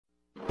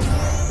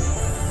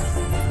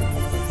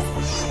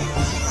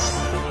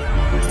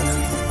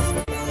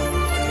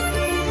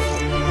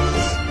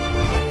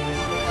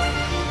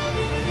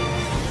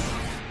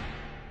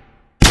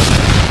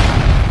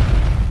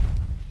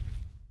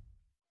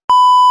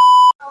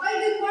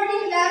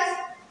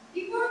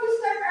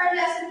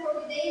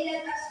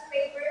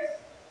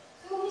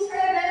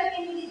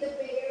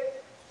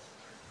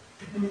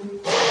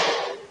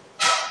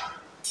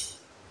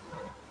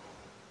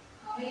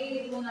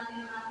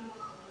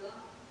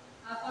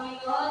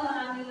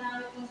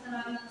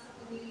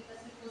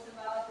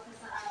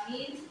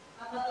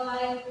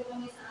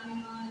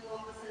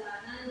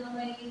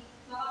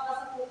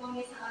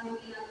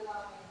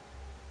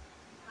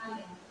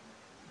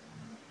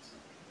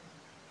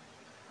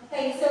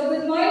Okay, so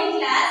good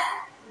morning,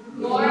 class. Good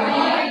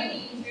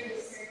morning,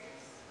 teachers.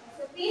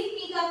 So please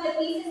pick up the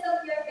pieces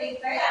of your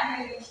paper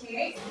under your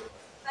chairs.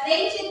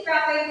 Arrange it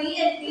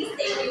properly and please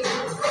take your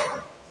seats.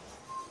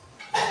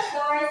 So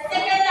our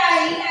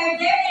secretary, are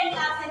there any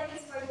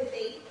absentees for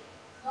today?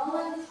 No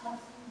one is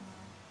absent.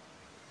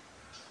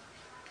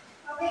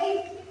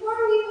 Okay, before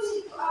we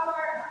proceed to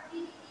our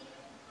activity,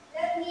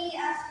 let me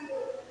ask you,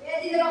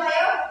 ready na ba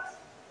kayo?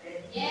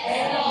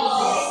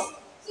 Yes.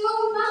 So,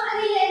 Ma'am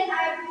Aliah and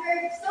I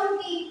prepared some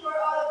game for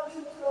all of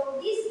you. So,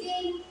 this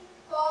game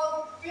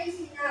called Drinks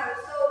Me Now.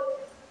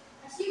 So,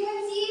 as you can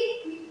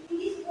see in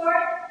this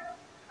board,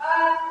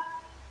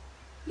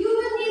 you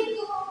will need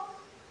to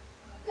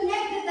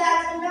connect the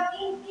dots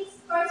in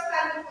its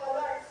corresponding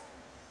colors.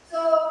 So,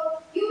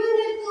 you will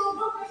need to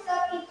group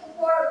yourself into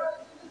four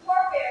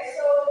pairs.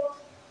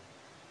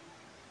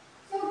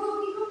 So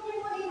group niyo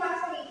muna yung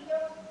nasa radio.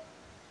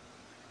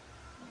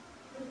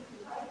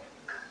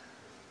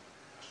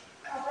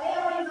 Okay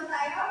ba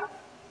tayo?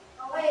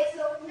 Okay,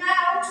 so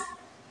now,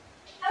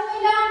 ang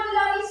kailangan ko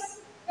lang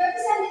is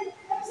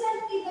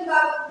representative ng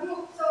bawat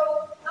group. So,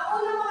 ang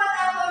unang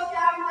makatapos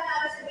siya ang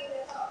manalo sa game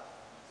na to.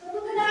 So,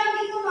 punta na kayo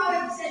dito mga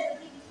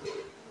representative.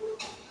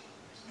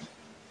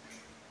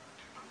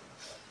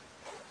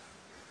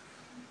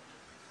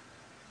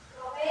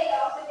 Okay,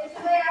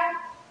 sabay-sabay ah.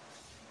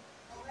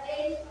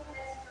 Okay, so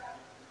let's start.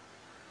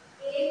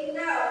 Game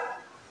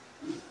now.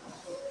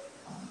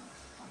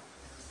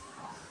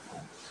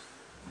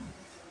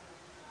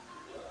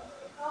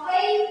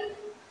 Okay,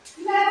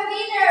 you have a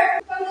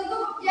winner from the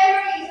group of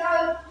Jemaries. So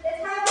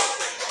let's have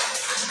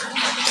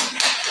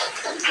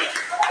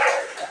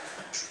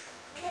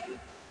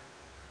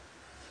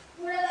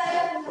muna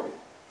tayo.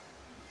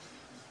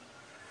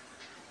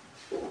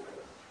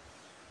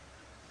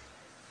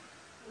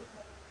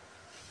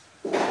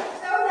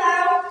 So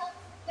now,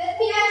 let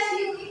me ask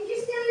you if you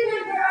still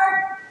remember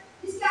our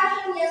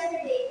discussion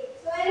yesterday.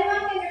 So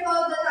anyone can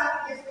recall the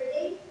topic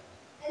yesterday?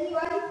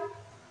 Anyone?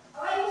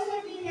 Okay,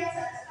 Mr.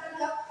 Villeza, stand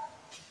up.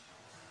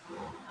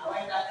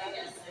 Our topic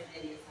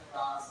yesterday is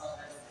about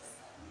solar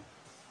system.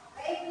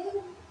 Okay,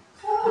 good.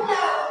 So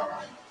now,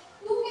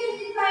 who can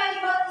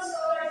define what is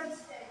solar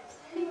system?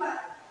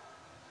 Anyone?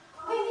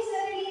 Okay, Miss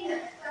Ellirina,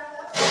 stand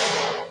up.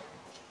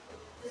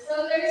 The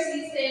solar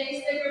system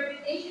is the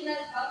gravitational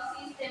clock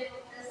system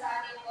of the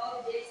sun and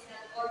objects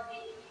that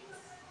orbit it.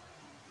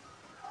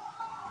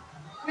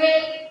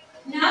 Great.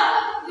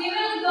 Now we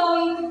will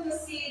going to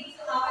proceed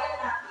to our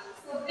topic.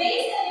 So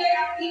based on your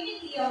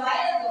activity a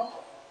while ago,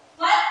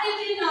 what did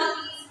you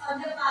notice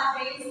on the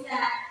patterns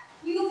that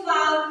you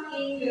found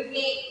in your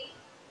game?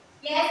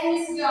 Yes,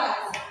 Miss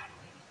Joyce.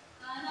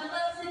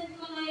 Napansin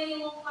ko na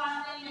yung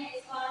pattern na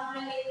is parang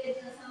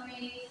related na sa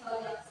may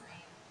zodiac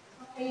sign.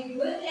 Okay,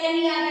 good.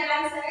 Any other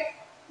answer?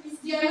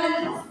 Miss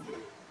Jemaries.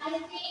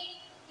 I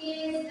think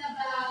it is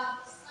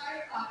about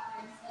star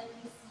patterns that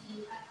we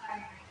see at our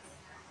night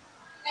sky.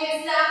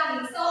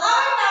 Exactly. So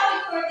our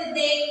topic for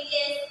today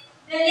is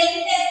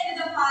related to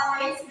the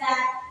patterns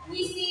that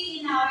we see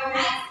in our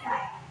night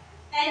sky.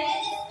 And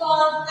it is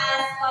called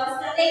as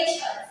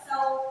constellations.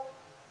 So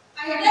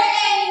are there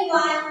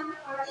anyone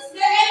or is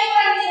there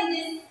anyone in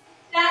this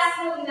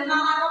classroom na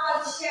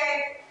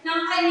makakapag-share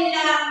ng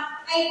kanilang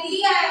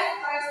ideas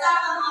or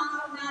some amount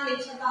of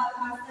knowledge about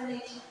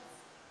constellations?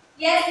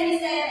 Yes,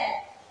 Miss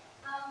Ellen.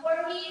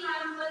 For me,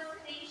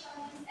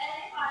 constellation is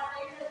any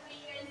pattern that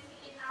we can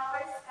see in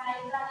our sky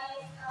that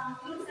is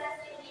uses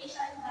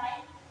destination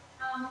line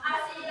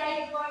as a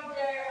guide for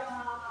their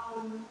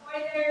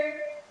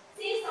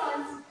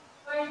seasons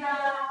for the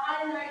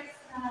planets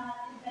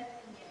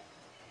that we get.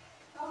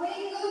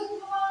 Okay,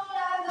 good. Mukhang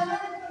lahat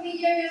naman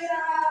familiar na sa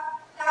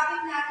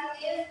topic natin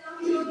ngayon. So,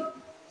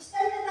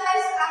 start na tayo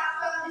sa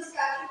actual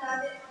discussion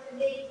natin for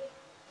today.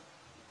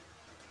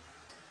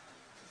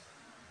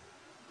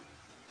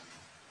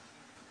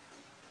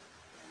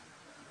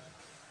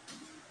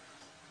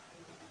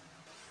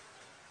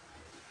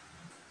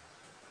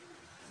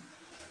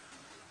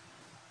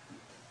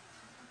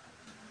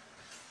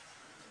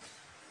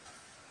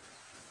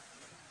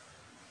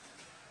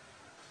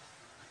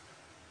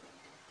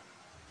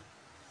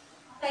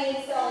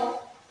 Okay,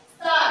 so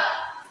star.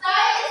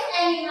 Star is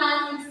any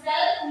massive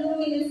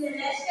self-luminous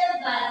celestial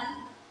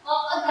body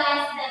of a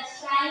gas that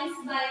shines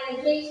by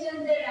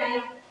radiation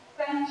derived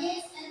from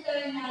its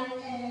internal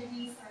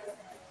energy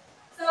sources.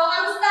 So,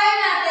 ang star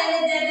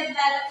natin,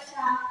 nade-develop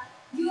siya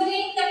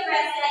during the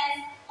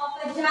presence of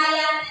a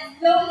giant and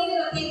slowly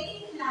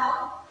rotating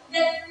cloud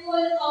that's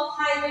full of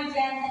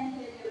hydrogen and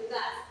helium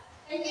gas.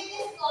 And it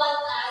is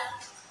called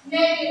as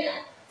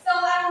nebula. So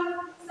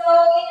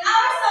in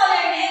our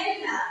solar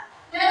nebula,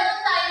 meron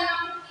tayong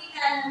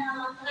nakikita ng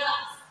mga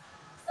clouds.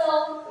 So,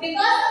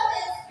 because of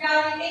its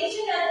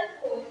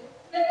gravitational pull,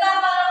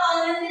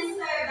 nagkakaroon ng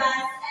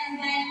disturbance and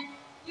then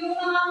yung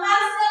mga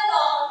clouds na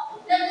to,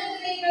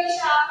 nag-trigger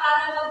siya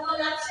para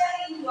mag-collapse siya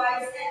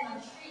inwards and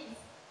mag-freeze.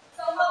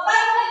 So,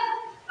 kapag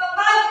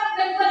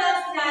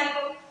nag-collapse na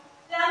yung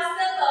clouds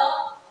na to,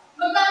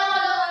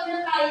 magkakaroon na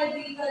tayo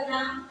dito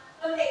ng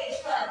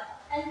rotation.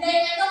 And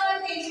then, ito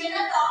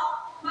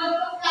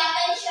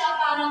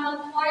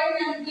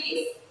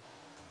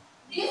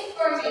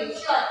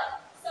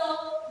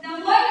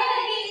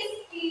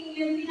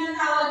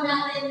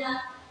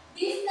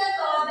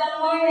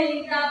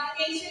yung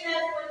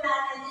gravitational pull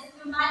natin is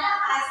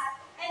lumalakas,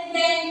 and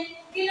then,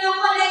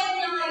 kinokollect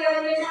niya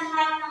ngayon yung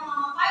lahat ng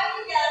mga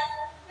particles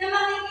na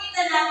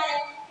makikita natin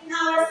in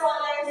our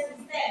solar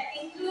system,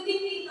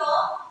 including dito,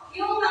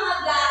 yung mga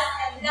gas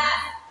and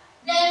gas.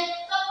 Then,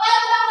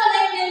 kapag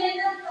na-collect niya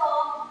nito to,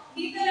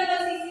 dito na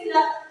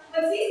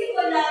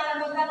magsisimula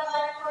na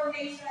magkakaroon ng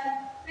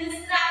formation ng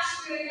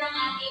structure ng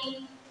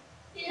ating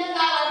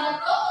tinatawag na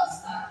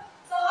protostar.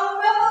 So,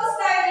 ang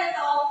protostar na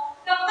to,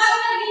 kapag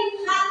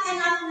naging hot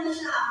enough na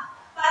siya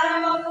para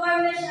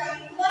mag-form na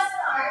siya into a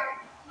star,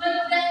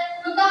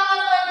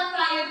 magkakaroon na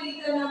tayo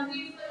dito ng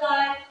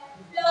bipolar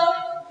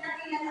flow na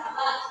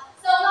tinatawag.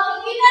 So,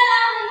 makikita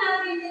namin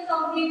natin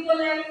itong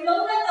bipolar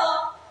flow na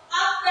to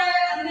after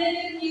a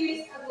million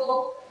years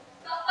ago,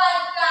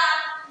 kapag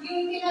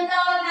yung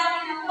tinatawag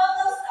natin na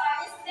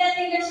protostar is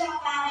ready na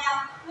siya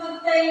para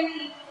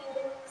mag-turn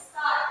into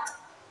star.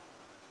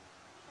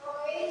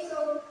 Okay,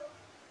 so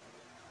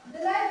the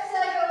life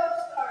cycle of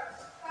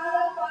stars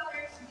follow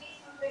patterns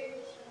based on their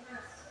initial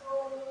mass. So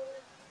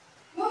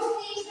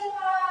mostly sa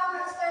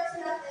mga stars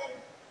natin,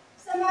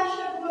 sa mass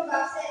siya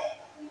bumabase.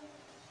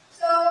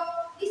 So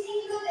these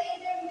include the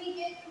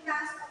intermediate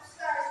mass of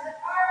stars that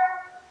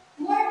are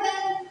more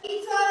than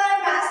 8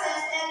 solar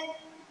masses and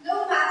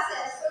low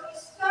masses. So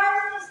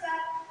stars is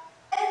that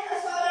and a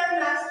solar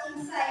mass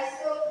in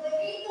size. So the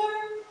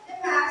greater the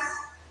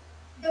mass,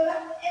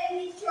 and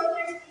its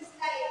shorter is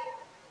higher.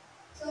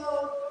 So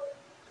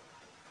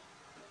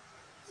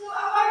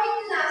according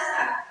to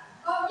NASA,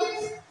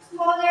 objects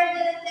smaller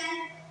than a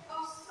tenth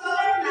of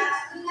solar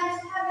mass do not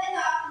have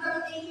enough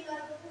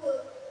gravitational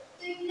pull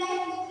to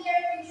ignite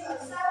nuclear fusion.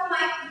 Some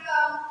might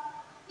become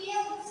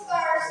field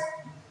stars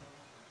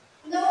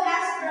known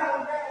as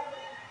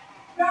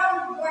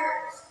brown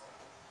dwarfs.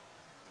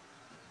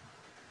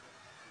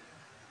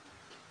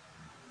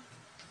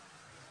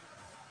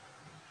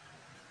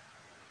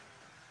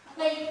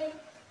 Okay,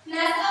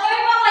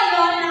 nasa-aware ba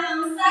kayo na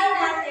ang sun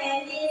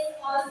natin is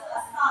also a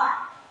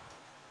star?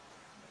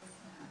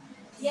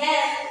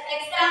 Yes,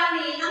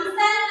 exactly. Ang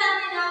sun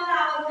natin ang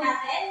tawag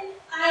natin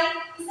ay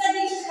isa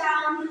din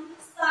siyang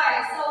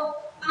star.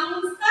 So, ang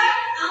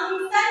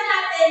sun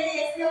natin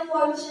is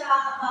na-form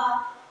siya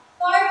about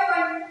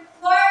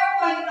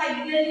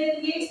 4.5 billion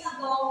years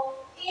ago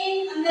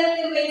in a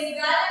Milky Way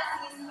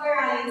galaxy's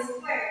horizon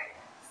square.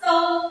 So,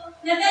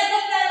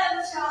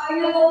 nade-develop siya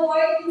or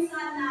nag-work yung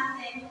sun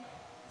natin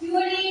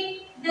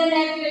during the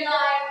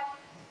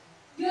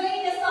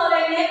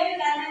solar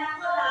nebula na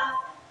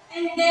nakalap,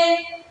 and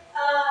then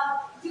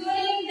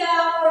during the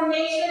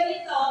formation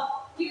nito,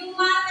 yung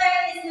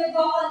matter is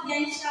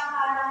nag-condense siya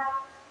para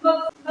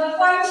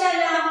mag-form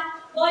siya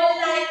ng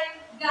ball-like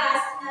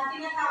gas na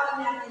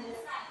tinatawag natin na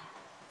sun.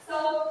 So,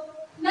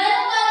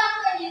 meron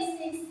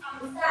characteristics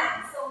ang sun.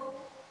 So,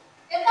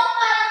 itong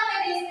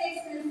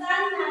characteristics ng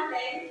sun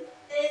natin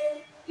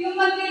is yung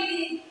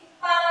mag-lead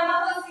para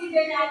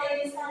ma-consider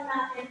natin yung sun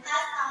natin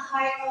as a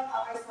heart of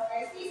our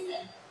solar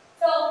system.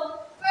 So,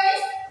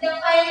 first, the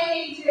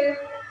firing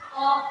nature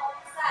of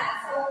sun.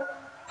 So,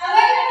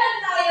 aware naman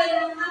tayo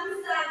ng ang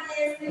sun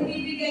is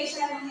nagbibigay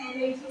siya ng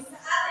energy sa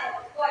atin,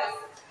 of course.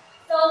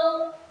 So,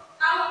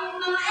 ang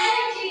mga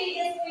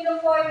energy is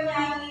pino-form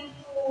niya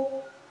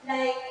into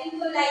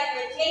light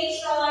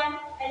radiation,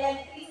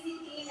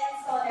 electricity, and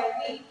solar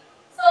wave.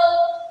 So,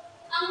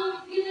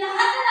 yung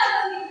lahat na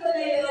nabanggit ko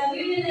na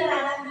yun yung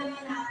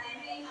nararamdaman natin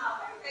in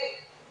our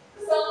Earth.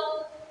 So,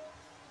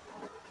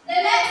 the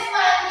next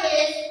one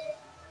is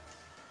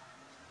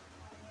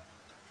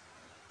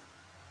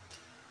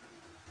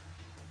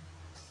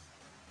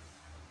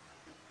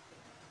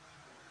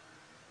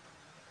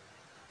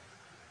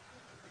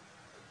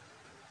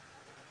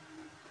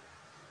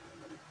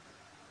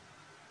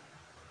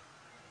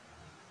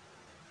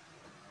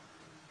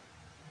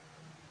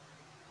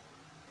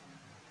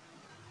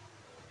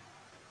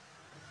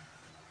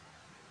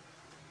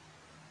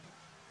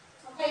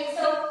okay,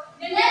 so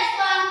the next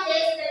one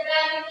is the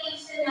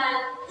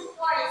gravitational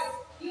force.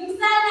 Yung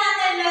sun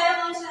natin,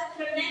 meron siyang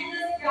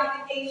tremendous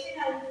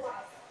gravitational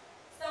force.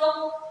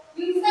 So,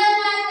 yung sun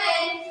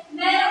natin,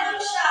 meron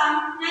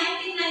siyang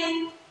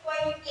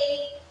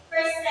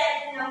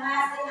 99.8% na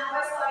mass in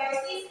our solar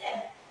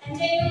system. And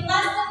then yung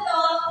mass na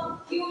to,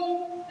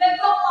 yung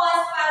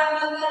nagpo-cause para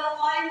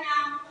magkaroon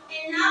ng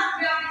enough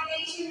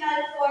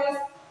gravitational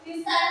force yung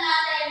sun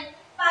natin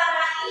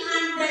para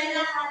i-handle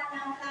lahat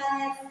ng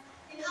planets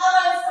in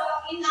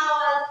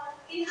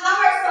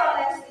our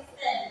solar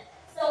system.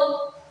 So,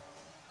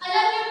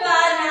 alam niyo ba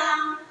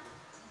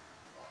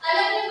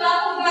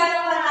kung gaano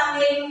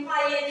karami yung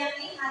kaya niyang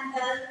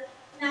i-handle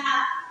in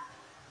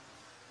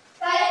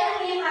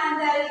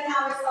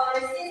our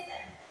solar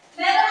system?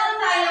 Meron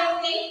tayong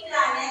 8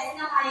 planets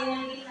na kaya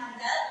niyang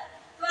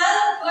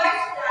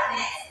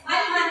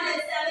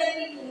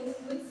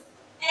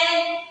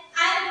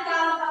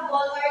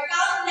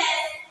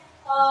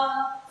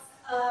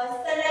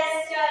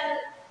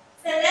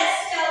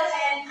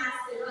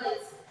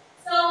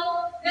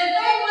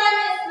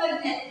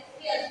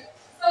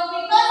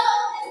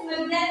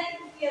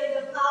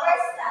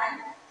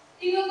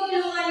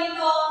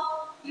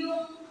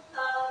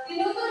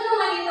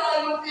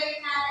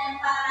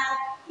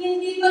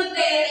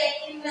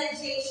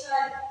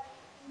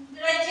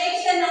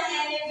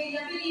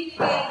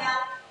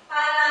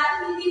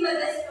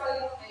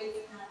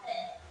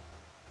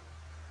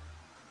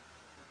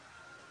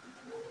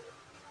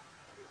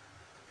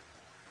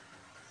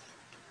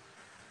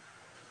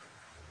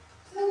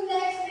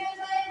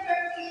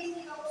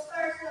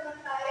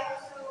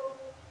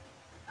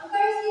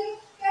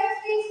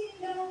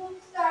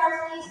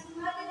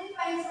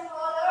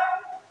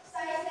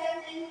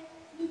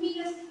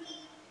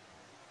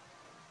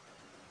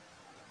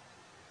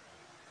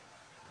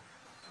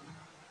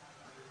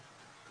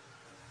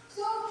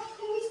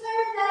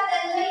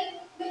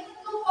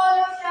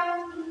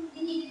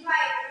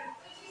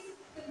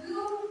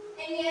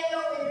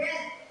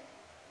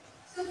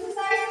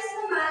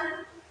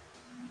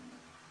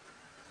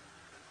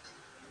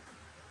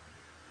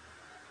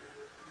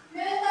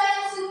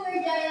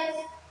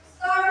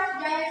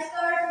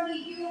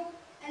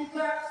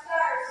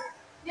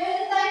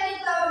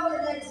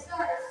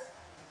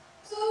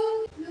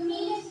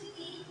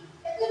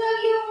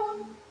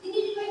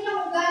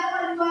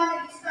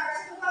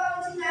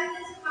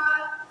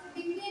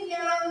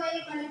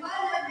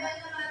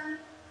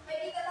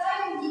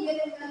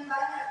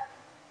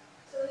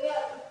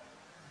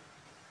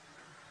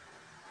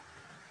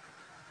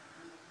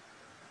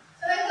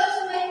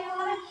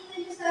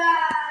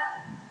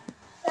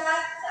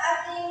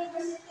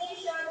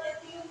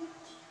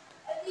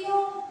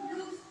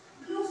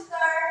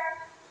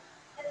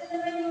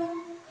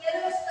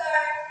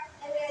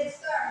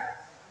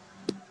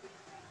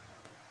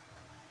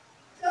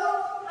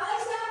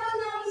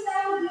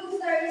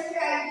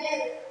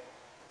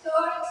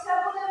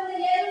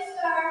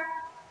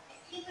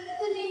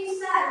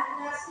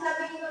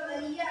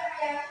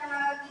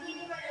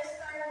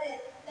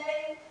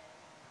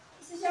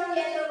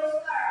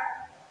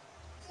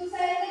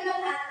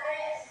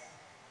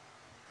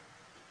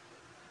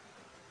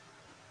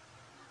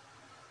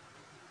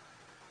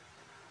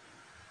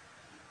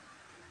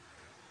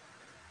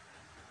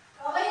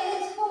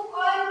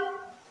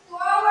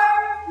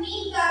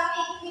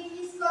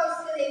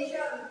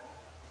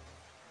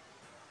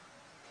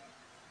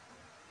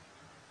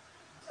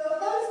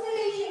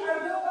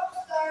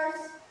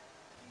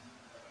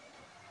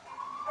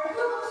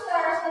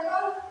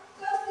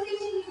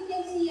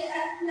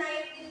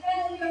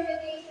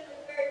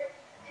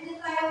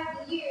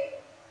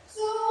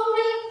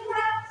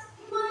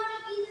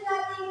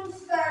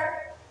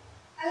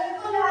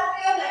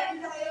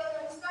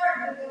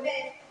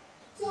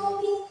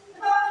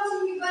napapansin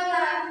niyo ba na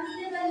hindi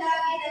naman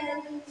lagi na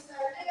nandun yung star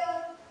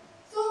talaga?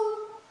 So,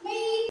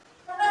 may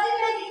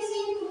nakadepende kasi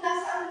yung kung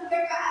nasa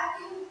lugar ka at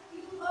yung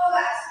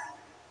oras.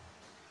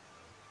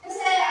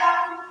 Kasi,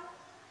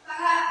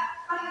 pag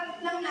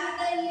lang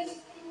natin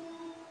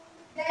yung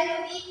dahil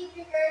umiikot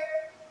yung Earth,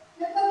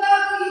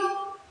 nagbabago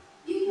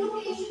yung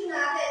location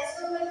natin.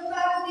 So,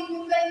 nagbabago din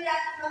yung pwede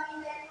natin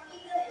makita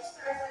na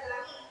star sa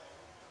langit.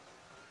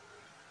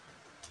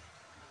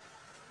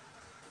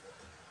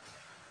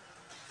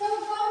 So,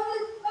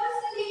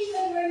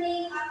 constellations were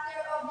named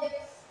after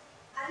objects,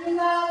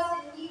 animals,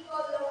 and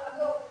people long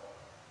ago.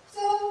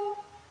 So,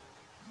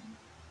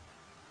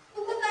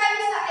 punta tayo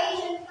sa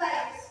ancient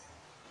times.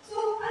 So,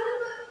 ano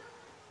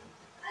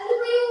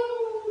ba yung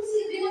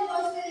silbi ng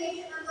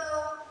constellation na to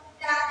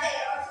dati?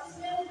 Or since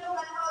meron itong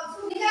panahon? So,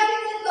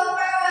 nigamit ito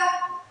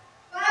para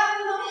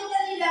makita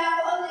nila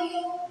kung ano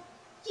yung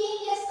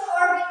changes sa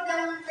orbit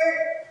ng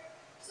Earth.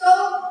 So,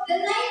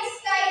 the night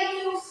sky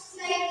looks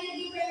slightly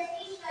different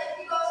each night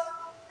because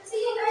kasi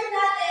yung Earth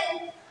natin,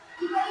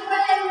 iba-iba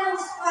lang ng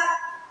spot.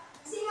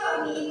 Kasi nga,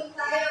 umiikot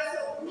tayo.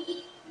 So,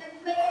 may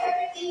Earth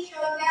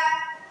rotation, kaya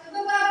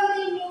nagbabago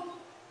din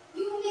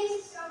yung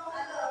places ng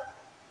ano.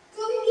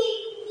 So, hindi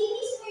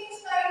mismo yung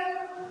star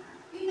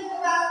yung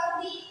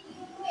nagbabago, hindi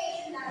yung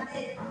location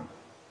natin.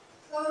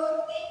 So,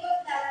 take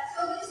note that.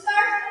 So, the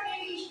stars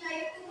appear each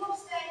night to move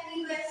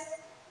slightly west,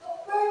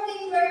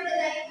 according where the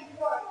night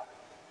before.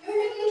 Your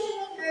location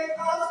on Earth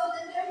also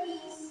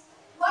determines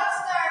what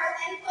stars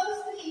and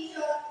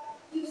constellation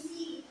you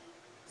see.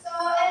 So,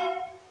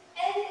 and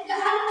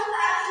gaano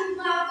kataas yung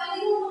mga pwede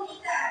mo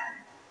makita.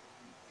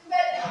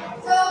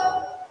 So,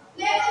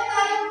 meron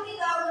tayong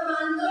tinaw ng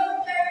mga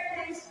northern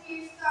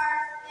hemisphere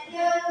stars and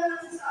meron naman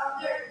sa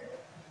southern.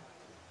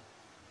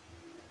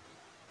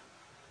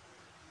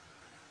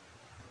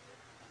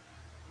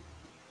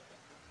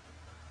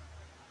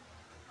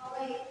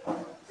 Okay.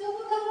 So,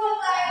 punta muna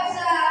tayo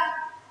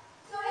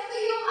so ito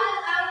yung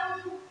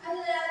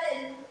ano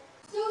natin.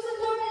 So, sa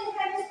northern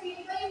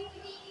hemisphere, iba din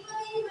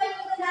yung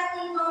makikita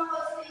natin yung mga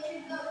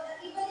constellation doon at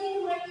iba din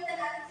yung makikita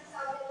natin sa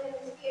southern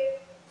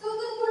hemisphere. So,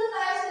 doon muna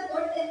tayo sa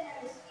northern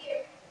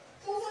hemisphere.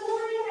 So, sa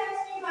northern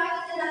hemisphere,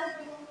 makikita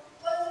natin yung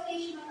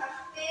constellation ng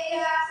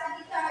Arabella,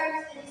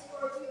 Sagittarius, and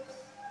Scorpius.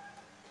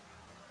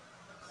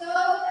 So,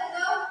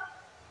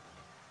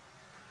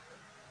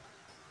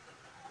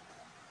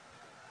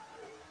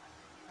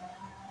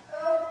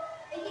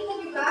 nakikita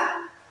niyo ba?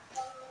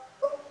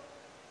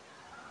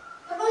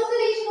 The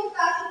constellation of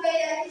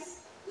Arabella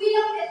is Queen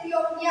of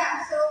Ethiopia.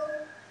 So,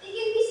 it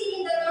can be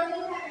seen in the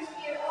northern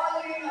hemisphere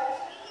all year long.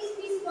 So, it is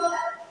visible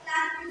at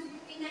latitudes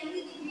between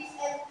 90 degrees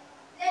and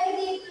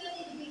 -20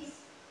 degrees.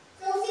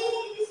 So, since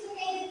it is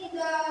located in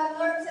the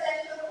North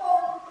Celestial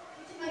Pole,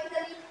 which makita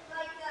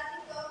natin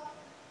ito,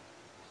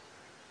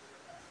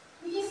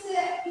 which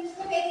is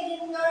located in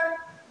the North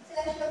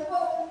Celestial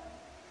Pole,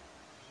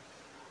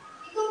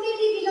 it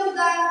completely below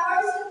the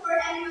horizon for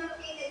anyone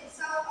located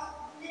south of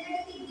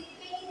 -20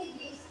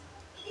 degrees.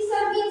 It is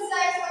a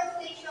mid-sized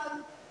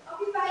constellation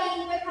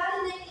occupying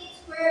 598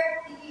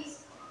 square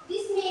degrees.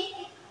 This makes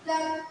it the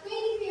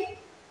 25th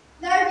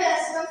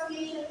largest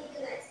constellation in the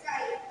night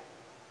sky.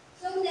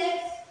 So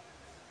next,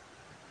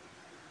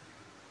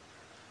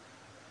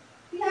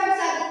 we have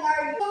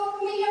Sagittarius. So,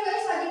 familiar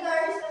kayo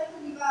Sagittarius, ano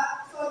di ba?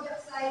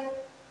 Zodiac sign.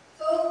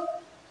 So,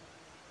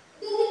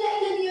 doon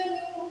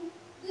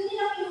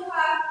nila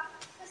kinuha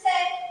kasi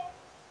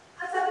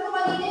ang sabi ko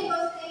kanina yung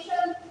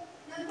constellation,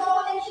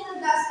 nagpo-connect siya ng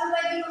gas na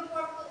pwede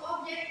mag-form of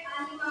object,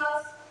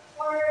 animals,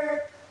 or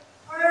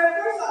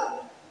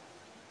person.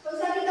 So,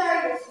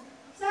 Sagittarius.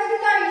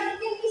 Sagittarius, it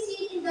can be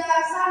seen in the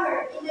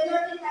summer in the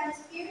northern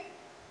hemisphere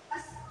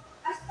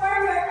as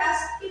far north as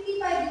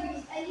 55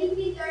 degrees and in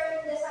winter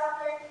in the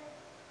southern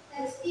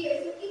hemisphere.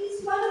 So, it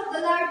is one of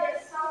the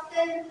largest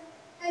southern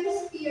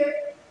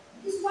hemisphere.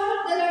 It is one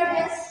of the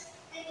largest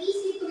and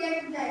easy to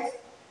recognize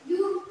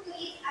due to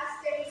its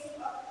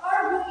asterism or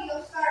grouping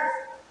of stars.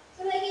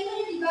 So, nakikita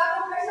niyo, di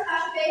ba? Compare sa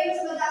Cassiopeia,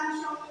 mas madami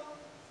siyang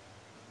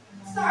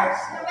stars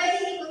na pwede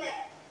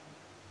i-connect.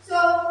 So,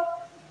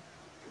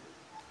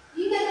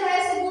 yun na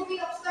dahil sa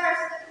grouping of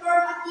stars that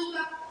form a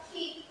teacup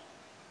shape.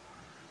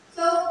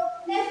 So,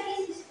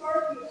 next is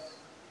Scorpius.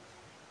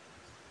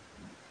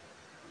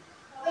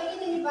 Okay,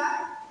 kita niyo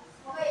ba?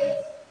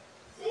 Okay.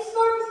 So,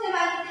 Scorpius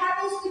naman, it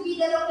happens to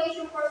be the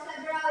location for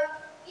several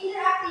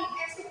interacting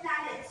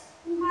exoplanets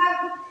who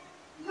have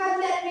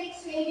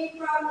metrics ranging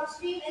from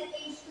extreme and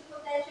age to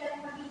potential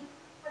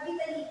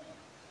habitability.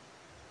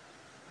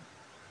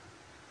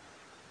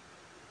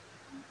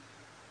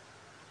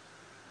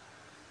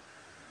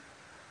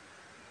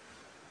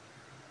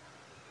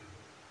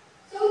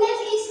 So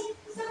next is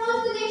sa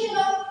constellation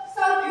of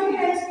Southern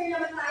Hemisphere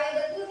naman tayo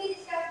that will be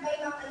discussed by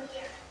Ma'am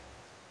Aliah.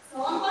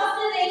 So, ang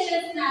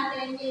constellations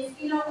natin is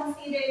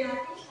kino-consider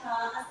natin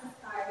siya as a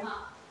star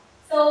map.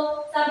 So,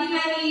 sabi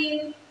nga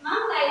ni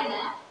Ma'am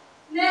Kyla,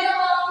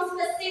 merong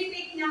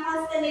specific na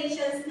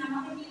constellations na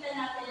makikita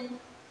natin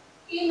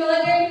in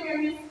Northern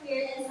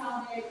Hemisphere and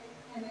Southern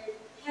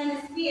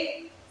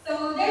Hemisphere.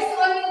 So, there's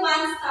only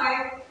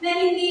na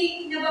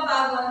hindi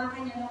nababago ang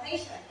kanyang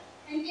location.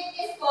 And it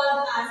is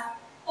called as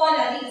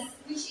Polaris,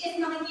 which is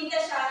makikita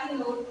siya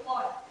in North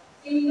Pole.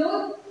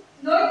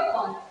 North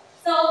Pole.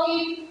 So,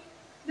 in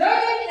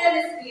Northern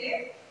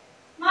Hemisphere,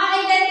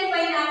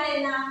 ma-identify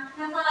natin na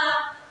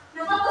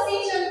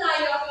naka-position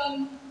tayo in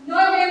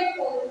Northern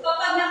Pole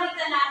kapag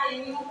nakita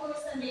natin yung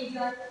Ursa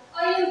Major o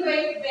yung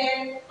Great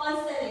Bear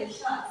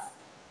constellations.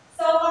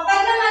 So,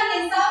 kapag naman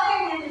in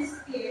Southern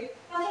Hemisphere,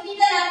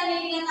 makikita natin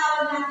yung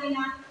tinatawag natin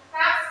na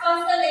Crux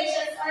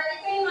constellations or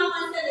ito yung mga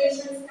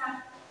constellations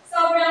na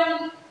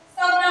sobrang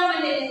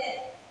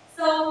maliliit.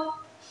 So,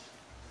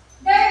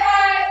 there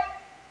are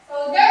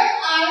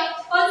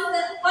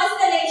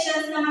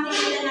constellations na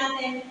makikita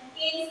natin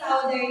in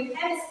Southern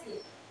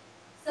Hemisphere.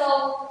 So,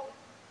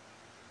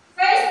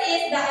 first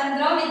is the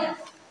Andromeda.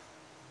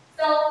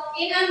 So,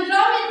 in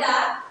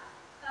Andromeda,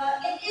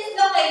 it is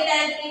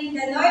located in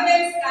the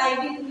northern sky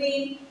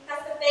between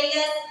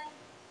Cassiopeia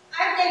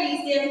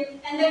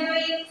Arterisim and the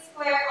Great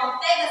Square of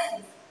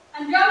Pegasus.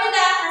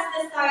 Andromeda has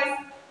the stars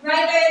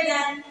brighter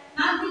than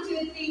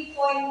magnitude 3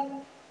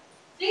 point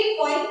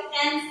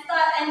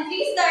and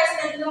three stars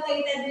that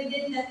located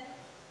within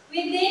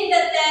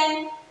the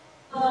 10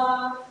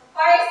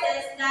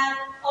 parsecs that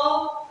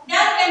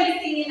can be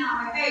seen in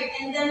our Earth,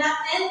 and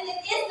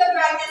it is the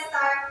brightest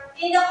star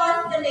in the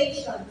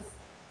constellations.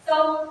 So,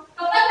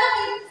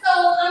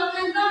 ang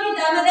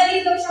Andromeda,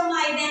 madali daw siyang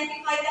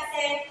ma-identify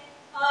kasi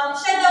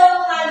siya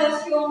daw halos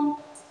yung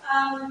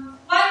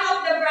one of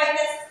the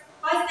brightest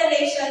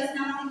constellations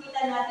na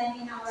makikita natin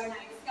in our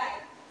night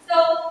sky. So,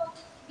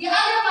 the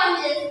other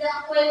one is the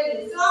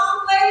Aquarius. So,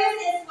 Aquarius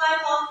is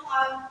one of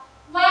our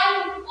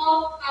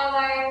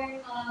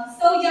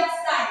zodiac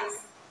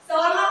signs. So,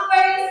 ang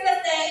Aquarius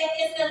kasi it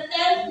is the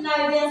 10th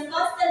largest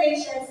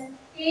constellations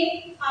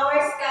in our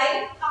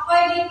sky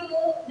according to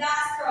the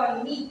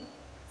astronomy.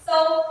 So,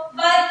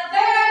 but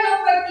there are no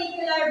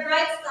particular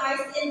bright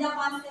stars in the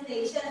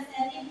constellations,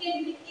 and it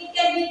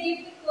can be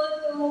difficult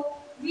to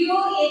view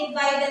it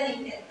by the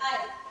naked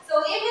eye. So,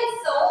 even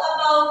so,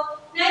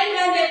 about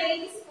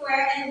 980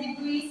 square and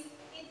degrees,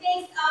 it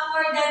takes up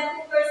more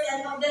than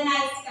 2% of the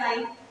night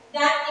sky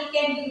that it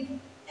can be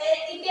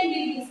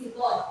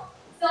visible.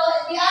 So,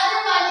 the other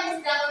one is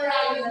the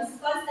Orion's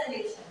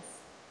constellations.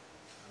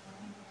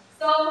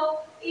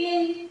 So,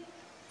 in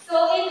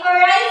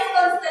Orion's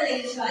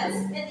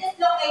constellations, it is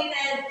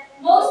located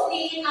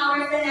mostly in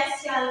our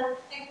celestial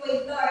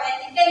equator, and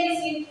it can be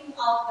seen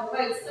throughout the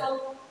world.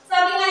 So,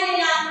 sabi nga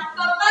nila,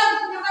 kapag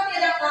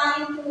nakatira ka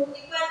into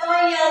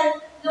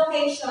equatorial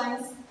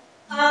locations,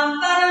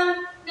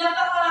 parang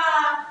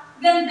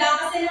napaka-ganda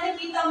kasi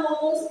nakikita mo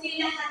mostly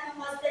lahat ng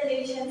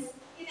constellations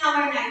in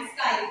our night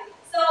sky.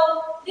 So,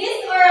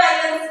 this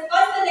Orion's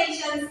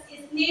constellations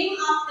is named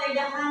after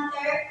the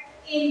hunter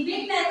in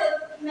Greek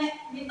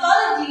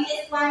mythology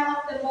is one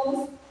of the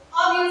most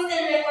obvious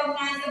and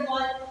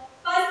recognizable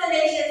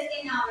constellations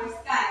in our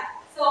sky.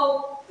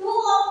 So, 2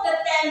 of the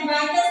 10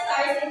 brightest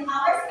stars in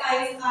our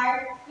skies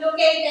are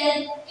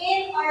located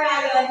in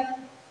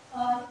Orion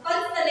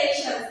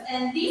constellations,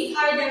 and these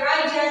are the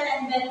Rigel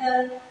and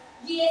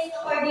Betelgeuse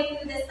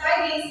according to the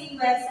stargazing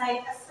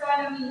website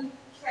Astronomy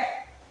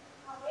Trek.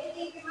 Okay,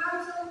 thank you, ma'am.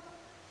 So,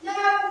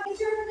 now,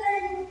 it's your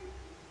turn,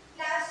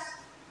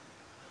 class.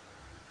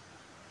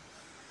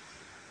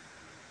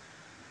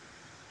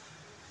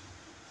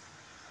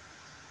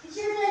 It's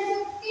your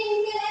turn. So,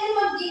 can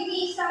anyone give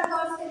me some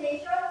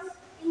constellations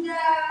in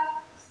the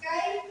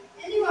sky?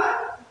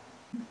 Anyone?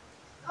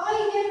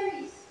 Okay,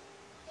 Jemaries.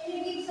 Can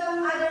you give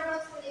some other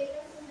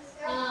constellations in the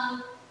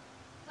sky?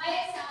 My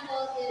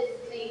example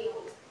is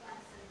Leo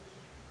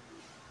constellation.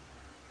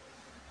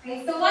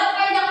 Okay, so what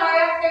are the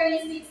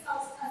characteristics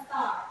of a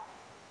star?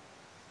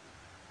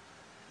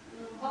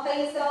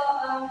 Okay, so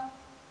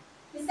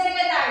the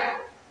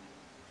secretary.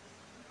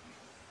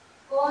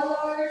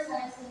 Color,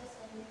 sizes,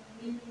 and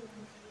meaning.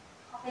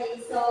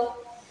 Okay,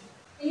 so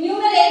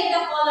enumerate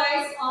the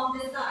colors of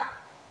the star.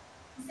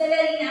 Ms.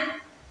 Ellirina?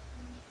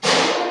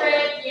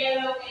 Red,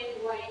 yellow, and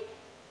white.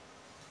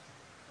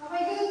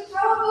 Okay, good.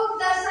 How about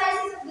the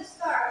sizes of the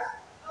stars?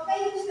 Okay,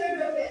 Mr.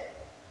 Gabriel.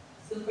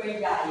 Super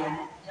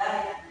giant,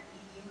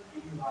 medium,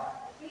 and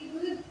dwarf. Okay,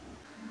 good.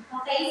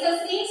 Okay, so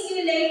since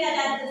you learned a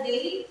lot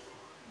today,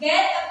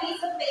 get a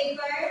piece of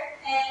paper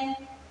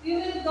and we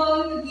will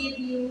going to give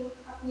you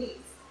a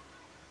quiz.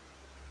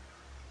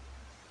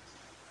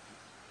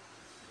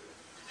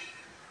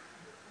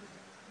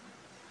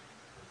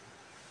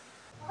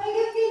 Okay,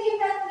 good. Can you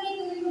help me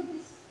to remove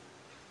this?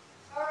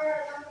 Or,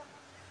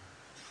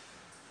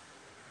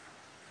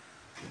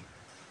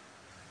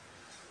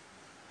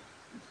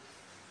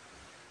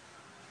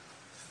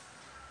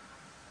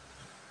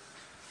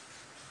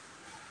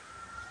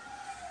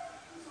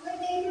 okay,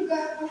 thank you,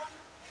 Gabriel.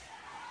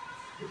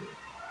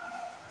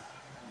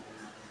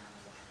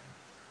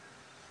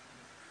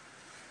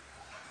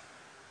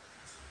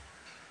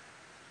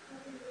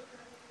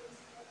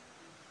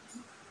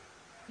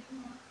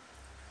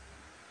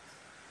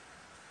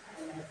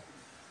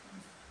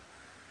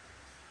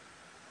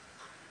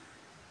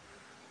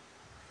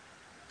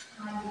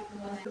 Okay,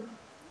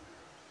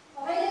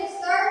 let's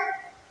start.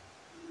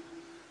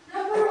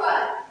 Number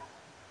 1.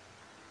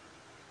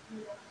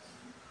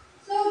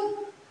 So,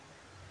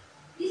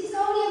 this is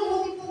only a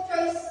multiple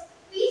choice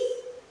quiz.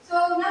 So,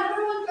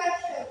 number 1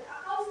 question. A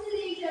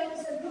constellation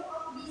is a group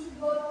of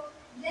visible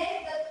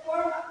objects that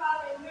form a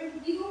pattern when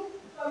viewed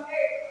from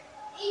Earth.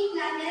 A.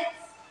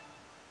 Planets.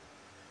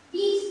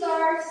 B.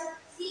 Stars.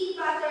 C.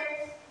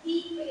 Patterns. D.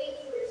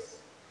 Creatures.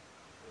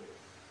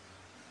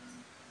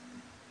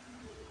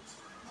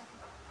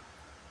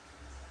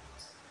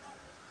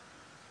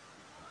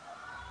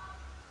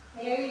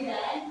 Very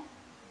done.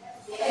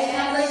 And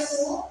number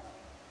 2,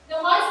 the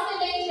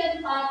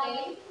constellation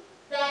pattern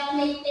that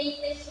may take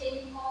the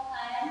shape of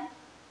an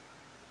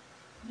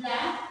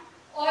blank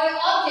or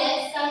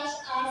object such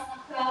as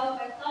a crown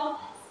or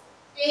compass.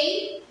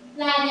 A.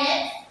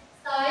 Planets,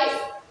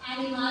 stars,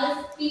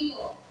 animals,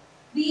 people.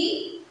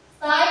 B.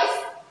 Stars,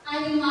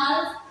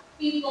 animals,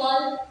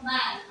 people,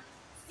 man.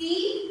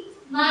 C.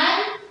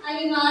 Man,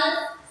 animals,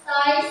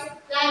 stars,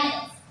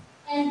 planets.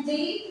 And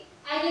D.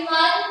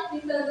 Animal,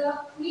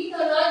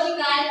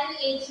 mythological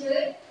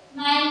creature,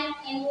 man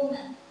and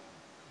woman.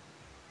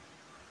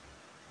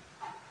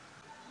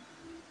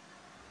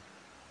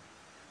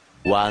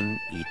 One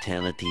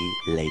eternity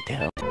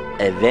later.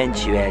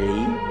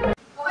 Eventually. Okay,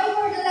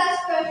 for the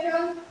last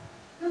question.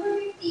 Number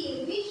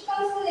 15. Which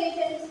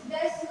constellation is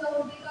best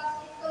known because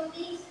it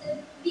contains the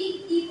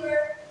Big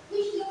Dipper,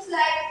 which looks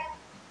like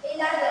a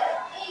ladder?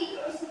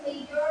 A. Ursa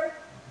Major.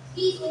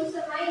 B.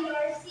 Ursa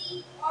Minor.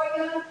 C.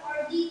 Orion.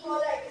 Or D.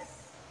 Polaris.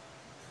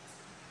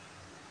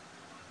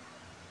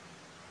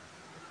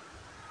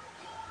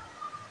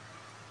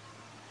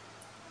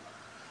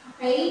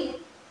 Okay?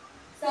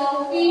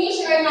 So, finish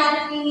or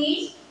not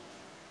finish,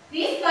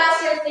 please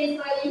pass your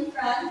paper in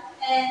front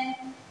and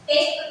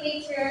take a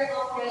picture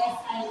of your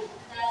assignment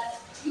that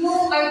you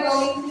are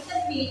going to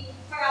submit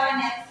for our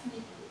next